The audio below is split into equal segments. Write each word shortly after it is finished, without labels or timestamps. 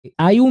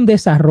hay un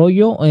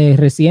desarrollo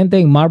reciente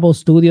en Marvel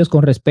Studios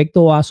con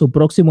respecto a su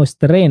próximo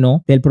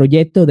estreno del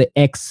proyecto de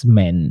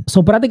X-Men.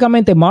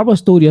 Prácticamente Marvel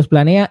Studios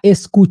planea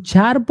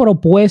escuchar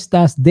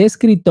propuestas de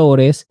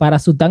escritores para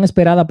su tan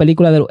esperada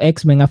película de los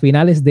X-Men a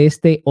finales de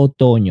este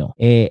otoño.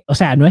 O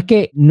sea, no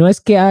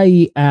es que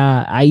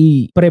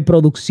hay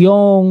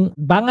preproducción,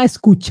 van a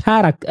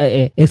escuchar a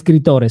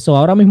escritores.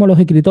 Ahora mismo los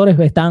escritores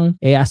están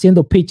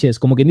haciendo pitches,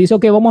 como quien dice,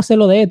 ok, vamos a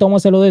hacerlo de esto, vamos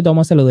a hacerlo de esto, vamos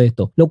a hacerlo de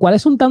esto, lo cual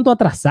es un tanto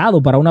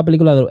atrasado para una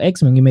película de los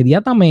X-Men.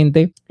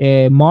 Inmediatamente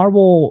Marvel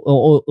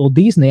o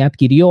Disney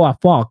adquirió a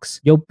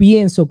Fox. Yo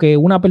pienso que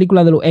una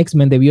película de los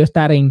X-Men debió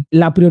estar en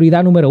la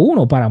prioridad número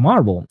 1 para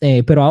Marvel,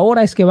 pero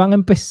ahora es que van a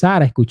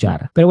empezar a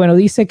escuchar. Pero bueno,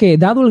 dice que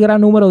dado el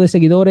gran número de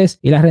seguidores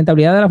y la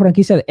rentabilidad de la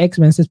franquicia de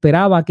X-Men, se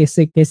esperaba que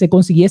se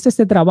consiguiese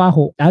este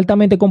trabajo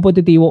altamente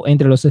competitivo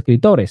entre los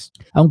escritores.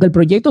 Aunque el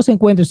proyecto se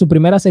encuentra en sus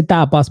primeras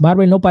etapas,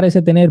 Marvel no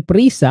parece tener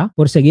prisa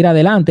por seguir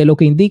adelante, lo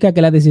que indica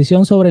que la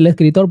decisión sobre el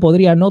escritor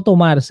podría no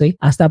tomarse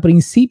hasta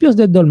principios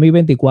del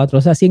 2024.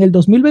 O sea, si en el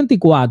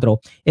 2024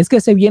 es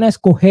que se viene a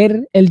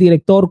escoger el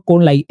director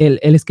con el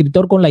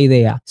escritor con la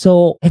idea.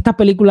 Esta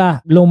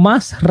película, lo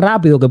más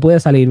rápido que puede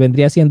salir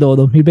vendría siendo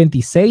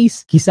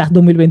 2026, quizás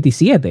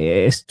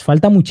 2027.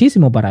 Falta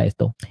muchísimo para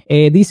esto.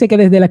 Dice que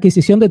desde la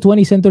adquisición de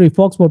 20th Century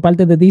Fox por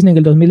parte de Disney en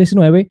el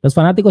 2019, los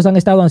fanáticos han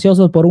estado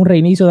ansiosos por un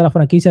reinicio de la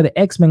franquicia de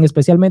X-Men,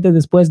 especialmente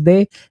después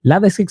de la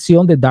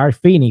decepción de Dark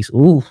Phoenix.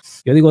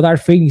 Yo digo Dark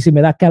Phoenix y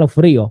me da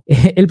calofrío.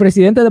 El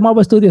presidente de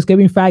Marvel Studios,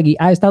 Kevin Feige,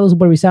 ha estado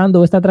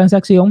supervisando esta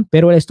transacción,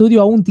 pero el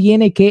estudio aún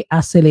tiene que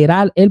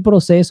acelerar el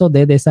proceso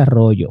de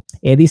desarrollo.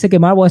 Dice que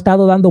Marvel ha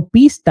estado dando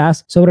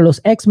pistas sobre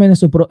los X-Men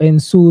en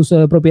sus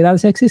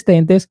propiedades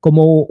existentes,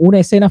 como una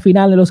escena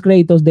final de los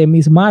créditos de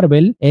Miss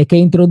Marvel que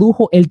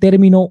introdujo el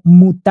término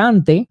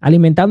mutante,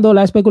 alimentando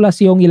la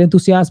especulación y el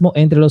entusiasmo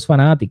entre los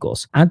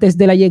fanáticos. Antes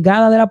de la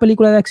llegada de la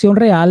película de acción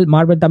real,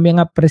 Marvel también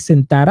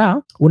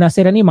presentará una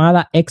serie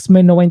animada,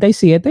 X-Men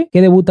 97,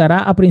 que debutará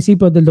a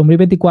principios del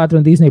 2024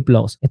 en Disney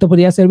Plus. Esto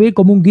podría servir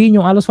como un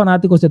guiño a los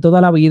fanáticos de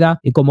toda la vida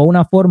y como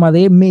una forma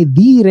de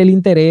medir el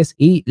interés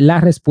y la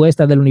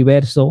respuesta del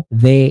universo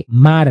de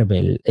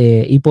Marvel.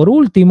 Y por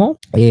último,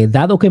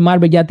 dado que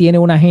Marvel ya tiene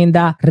una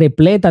agenda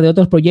repleta de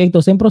otros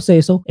proyectos en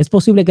proceso, es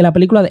posible que la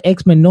película de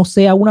X-Men no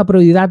sea una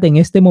prioridad en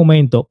este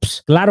momento.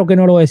 Claro que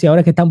no lo es, y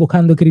ahora es que están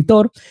buscando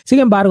escritor. Sin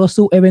embargo,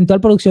 su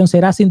eventual producción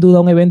será sin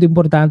duda un evento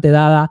importante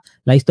dada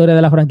la historia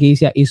de la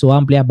franquicia y su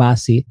amplia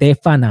base de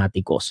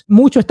fanáticos.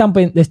 Muchos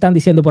están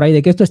diciendo por ahí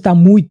de que esto está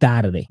muy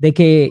tarde, de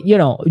que,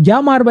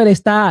 ya Marvel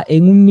está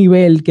en un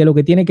nivel que lo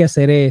que tiene que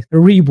hacer es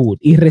reboot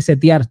y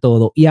resetear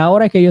todo, y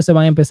ahora es que ellos se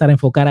van a empezar a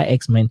enfocar a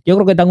X-Men. Yo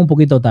creo que están un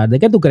poquito tarde.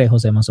 ¿Qué tú crees,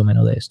 José, más o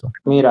menos de esto?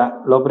 Mira,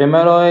 lo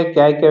primero es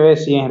que hay que ver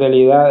si en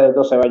realidad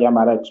esto se va a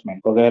llamar X-Men,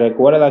 porque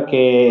recuerda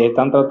que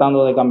están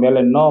tratando de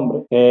cambiarle el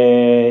nombre,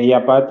 y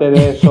aparte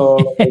de eso,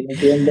 lo que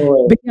entiendo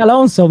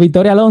es...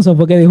 Victoria Alonso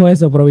fue que dijo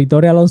eso, pero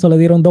Victoria Alonso le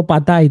dieron 2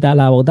 patadas y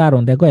la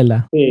botaron, ¿te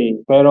acuerdas?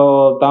 Sí,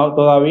 pero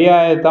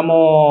todavía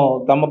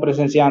estamos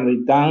presenciando y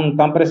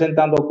están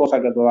presentando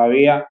cosas que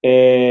todavía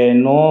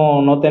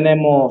no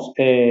tenemos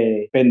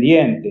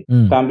pendiente.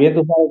 También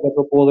tú sabes que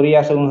esto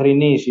podría ser un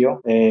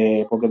reinicio,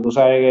 porque tú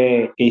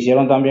sabes que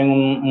hicieron también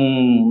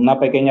una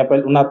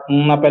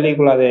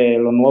película de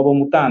los nuevos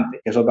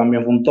mutantes, que eso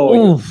también fue un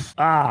toyo.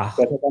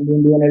 Que eso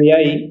también viene de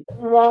ahí.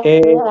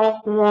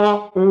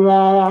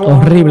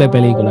 Horrible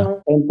película.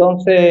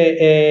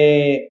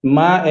 Entonces,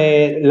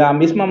 la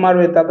misma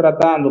Marvel está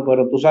tratando,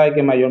 pero tú sabes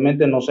que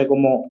mayormente no sé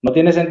cómo, no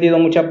tiene sentido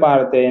mucha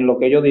parte en lo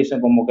que ellos dicen,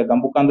 como que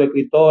están buscando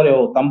escritores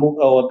o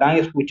están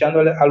escuchando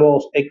a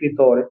los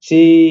escritores.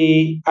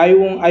 Si hay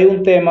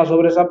un tema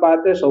sobre esa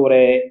parte,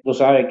 tú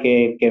sabes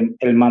que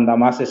el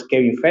mandamás es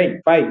Kevin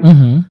Feige.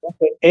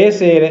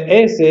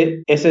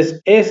 Ese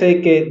es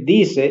el que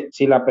dice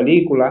si la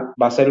película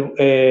va a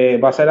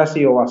ser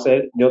así o va a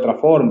ser de otra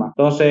forma.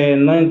 Entonces,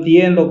 no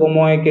entiendo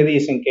cómo es que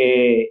dicen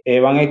que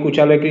van a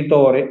escuchar a los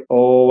escritores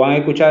o van a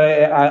escuchar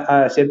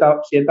a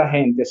cierta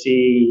gente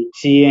si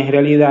en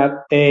realidad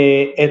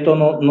esto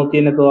no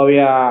tiene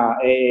todavía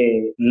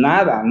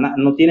nada,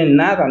 no tienen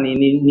nada,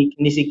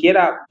 ni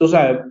siquiera, tú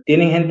sabes,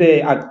 tienen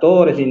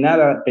actores y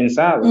nada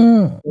pensado.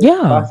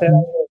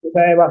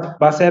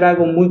 Va a ser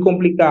algo muy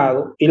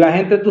complicado, y la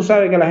gente, tú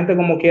sabes que la gente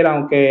como quiera,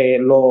 aunque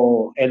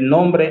el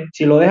nombre,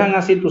 si lo dejan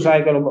así, tú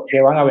sabes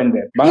que van a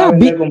vender.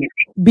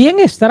 Bien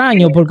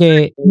extraño,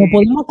 porque nos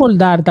podemos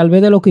acordar tal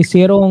vez de lo que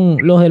hicieron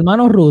los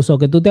hermanos rusos,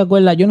 que tú te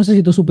acuerdas, yo no sé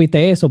si tú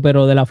supiste eso,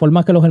 pero de la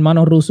forma que los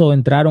hermanos rusos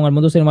entraron al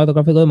mundo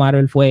cinematográfico de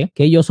Marvel fue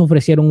que ellos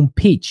ofrecieron un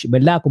pitch,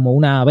 ¿verdad? Como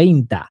una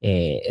venta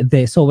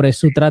sobre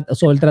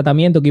el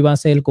tratamiento que iban a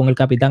hacer con el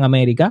Capitán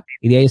América,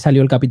 y de ahí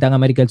salió el Capitán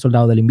América, el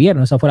Soldado del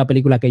Invierno. Esa fue la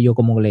película que yo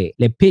como le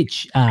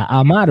pitch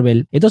a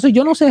Marvel. Entonces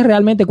yo no sé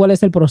realmente cuál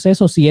es el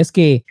proceso, si es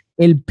que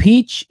el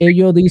pitch,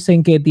 ellos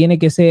dicen que tiene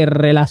que ser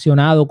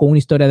relacionado con una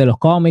historia de los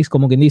cómics,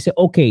 como quien dice,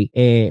 ok,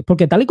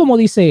 porque tal y como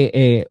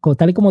dice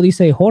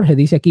Jorge,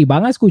 dice aquí,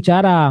 van a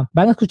escuchar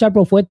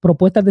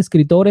propuestas de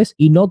escritores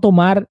y no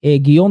tomar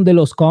guión de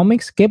los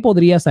cómics, ¿qué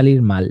podría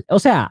salir mal? O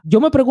sea,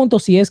 yo me pregunto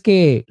si es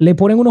que le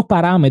ponen unos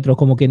parámetros,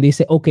 como quien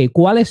dice, ok,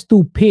 ¿cuál es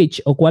tu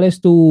pitch o cuál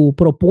es tu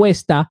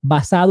propuesta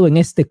basado en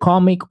este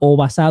cómic o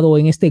basado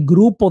en este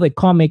grupo de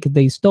cómics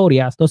de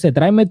historias? Entonces,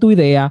 tráeme tu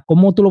idea,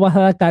 cómo tú lo vas a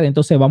adaptar,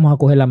 entonces vamos a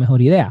coger la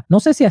mejor idea. No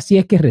sé si así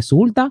es que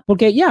resulta,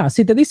 porque ya,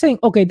 si te dicen,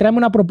 ok, tráeme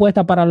una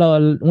propuesta para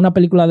una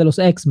película de los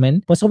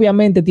X-Men, pues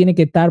obviamente tiene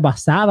que estar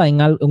basada en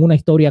una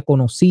historia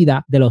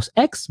conocida de los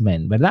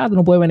X-Men, ¿verdad?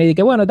 No puede venir y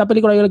que, bueno, esta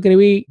película yo la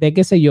escribí de,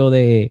 qué sé yo,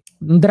 de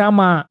un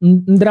drama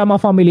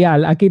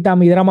familiar. Aquí está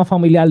mi drama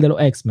familiar de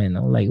los X-Men,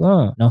 ¿no? Like,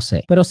 no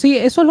sé. Pero sí,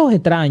 eso es lo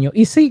extraño.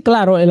 Y sí,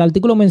 claro, el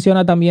artículo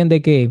menciona también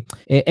de que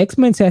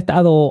X-Men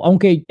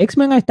aunque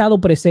X-Men ha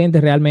estado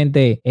presente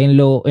realmente en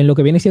lo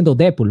que viene siendo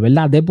Deadpool,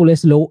 ¿verdad? Deadpool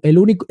es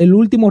el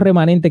último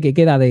remanente que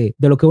queda de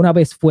lo que una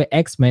vez fue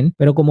X-Men,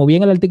 pero como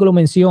bien el artículo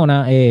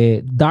menciona,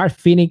 Dark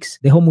Phoenix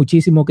dejó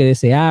muchísimo que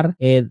desear,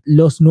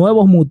 los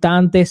nuevos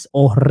mutantes,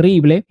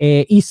 horrible,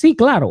 y sí,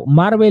 claro,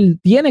 Marvel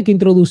tiene que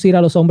introducir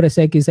a los hombres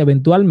X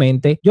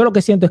eventualmente. Yo lo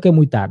que siento es que es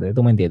muy tarde,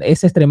 ¿tú me entiendes?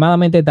 Es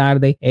extremadamente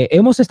tarde.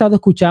 Hemos estado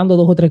escuchando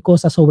 2 o 3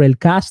 cosas sobre el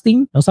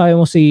casting, no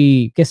sabemos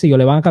si, qué sé yo,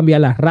 le van a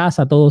cambiar la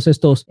raza a todos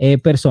estos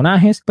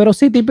personajes, pero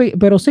sí,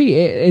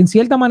 en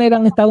cierta manera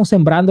han estado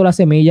sembrando la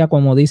semilla,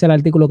 como dice el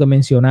artículo que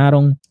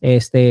mencionaron,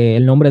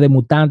 el nombre de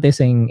mutantes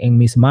en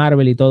Miss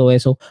Marvel y todo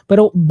eso,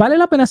 pero vale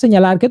la pena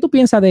señalar, ¿qué tú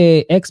piensas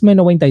de X-Men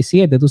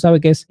 97? Tú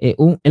sabes que es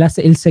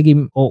el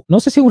seguimiento, no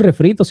sé si un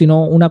refrito,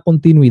 sino una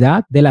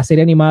continuidad de la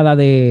serie animada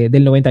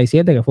del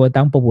 97, que fue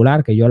tan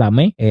popular que yo la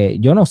amé.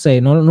 Yo no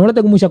sé, no le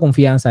tengo mucha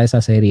confianza a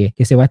esa serie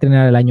que se va a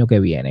estrenar el año que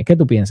viene. ¿Qué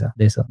tú piensas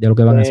de eso, de lo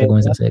que van a hacer con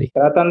esa serie?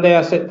 Tratan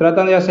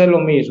de hacer lo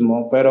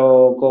mismo,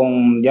 pero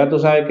ya tú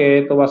sabes que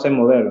esto va a ser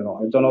moderno,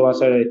 esto no va a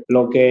ser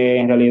lo que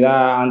en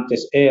realidad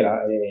antes era.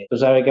 Tú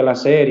sabes que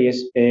las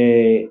series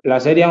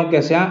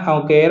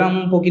aunque eran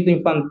un poquito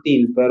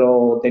infantil,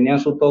 pero tenían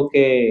su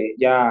toque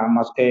ya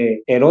más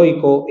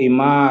heroico y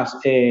más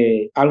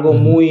algo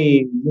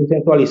muy, muy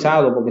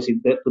sensualizado, porque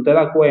si tú te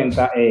das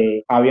cuenta,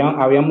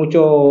 había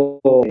muchos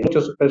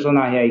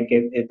personajes ahí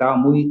que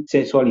estaban muy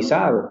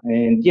sensualizados,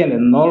 ¿entiendes?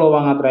 No lo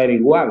van a traer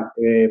igual.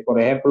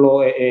 Por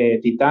ejemplo,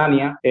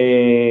 Titania,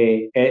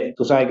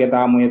 tú sabes que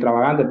estaba muy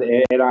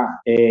extravagante,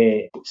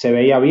 se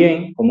veía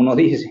bien, como uno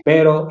dice,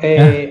 pero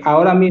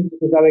ahora mismo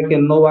tú sabes que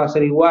no va a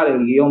ser igual,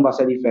 el guión va a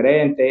ser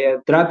diferente.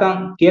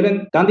 Están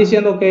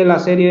diciendo que la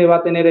serie va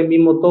a tener el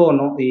mismo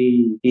tono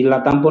y la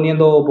están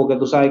poniendo porque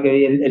tú sabes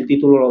que el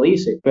título lo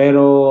dice,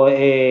 pero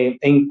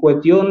en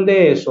cuestión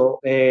de eso,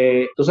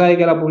 tú sabes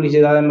que la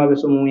publicidad de Marvel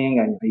son muy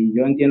engañosas y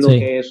yo entiendo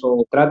que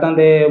eso, tratan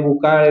de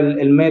buscar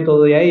el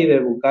método de ahí, de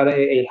buscar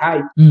el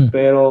hype,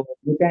 pero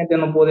mucha gente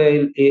no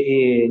puede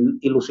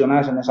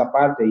ilusionarse en esa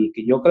parte y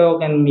que yo creo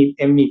que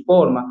en mi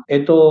forma,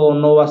 esto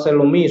no va a ser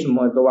lo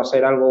mismo, esto va a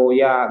ser algo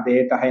ya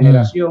de esta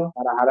generación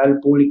para jalar al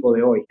público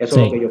de hoy. Eso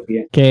es lo que yo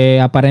pienso. Que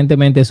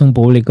aparentemente es un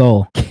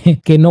público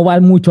que no va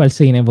mucho al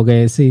cine,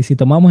 porque si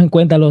tomamos en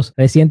cuenta los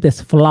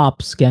recientes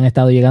flops que han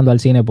estado llegando al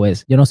cine,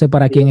 pues yo no sé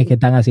para quién es que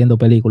están haciendo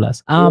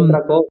películas.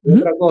 Otra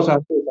cosa,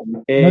 tú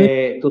sabes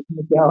que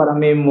ahora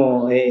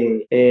mismo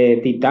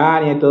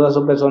Titania y todos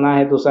esos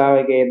personajes, tú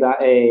sabes que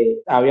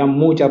había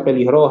muchas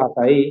pelirrojas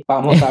ahí.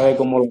 Vamos a ver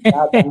cómo lo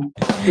tratan.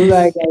 Tú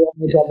sabes que había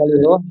muchas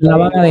pelirrojas. La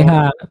van a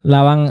dejar,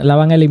 la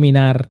van a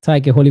eliminar.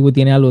 Sabes que Hollywood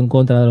tiene algo en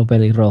contra de los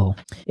pelirrojos.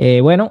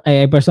 Bueno,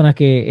 hay personas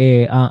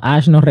que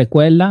Ash nos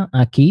recuerda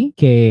aquí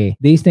que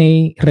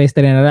Disney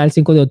reestrenará el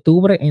 5 de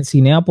octubre en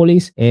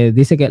Cineápolis.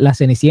 Dice que La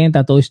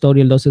Cenicienta, Toy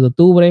Story el 12 de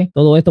octubre.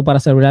 Todo esto para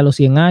celebrar los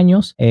 100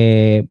 años.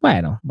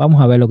 Bueno,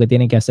 vamos a ver lo que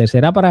tienen que hacer.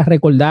 Será para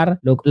recordar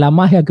la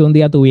magia que un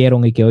día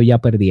tuvieron y que hoy ya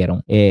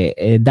perdieron.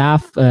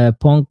 Daft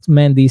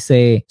Punkman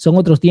dice, son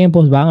otros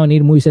tiempos, van a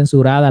venir muy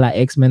censurada la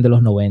X-Men de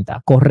los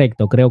 90.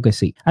 Correcto, creo que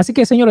sí. Así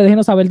que, señores,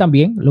 déjenos saber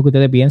también lo que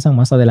ustedes piensan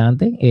más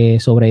adelante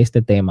sobre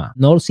este tema.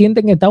 No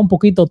sienten que está un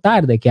poquito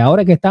tarde, que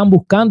ahora que están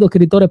buscando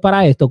escritores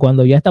para esto,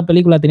 cuando ya esta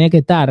película tenía que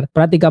estar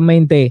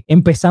prácticamente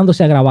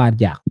empezándose a grabar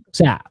ya. O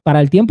sea,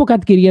 para el tiempo que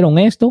adquirieron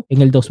esto,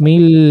 en el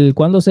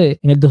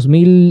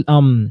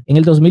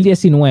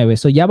 2019,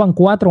 eso ya van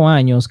 4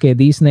 años que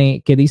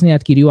Disney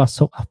adquirió a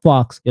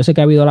Fox. Yo sé que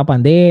ha habido la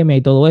pandemia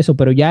y todo eso,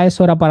 pero ya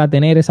eso era para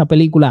tener esa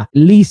película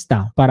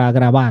lista para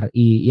grabar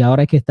y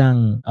ahora es que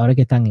están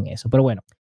en eso. Pero bueno,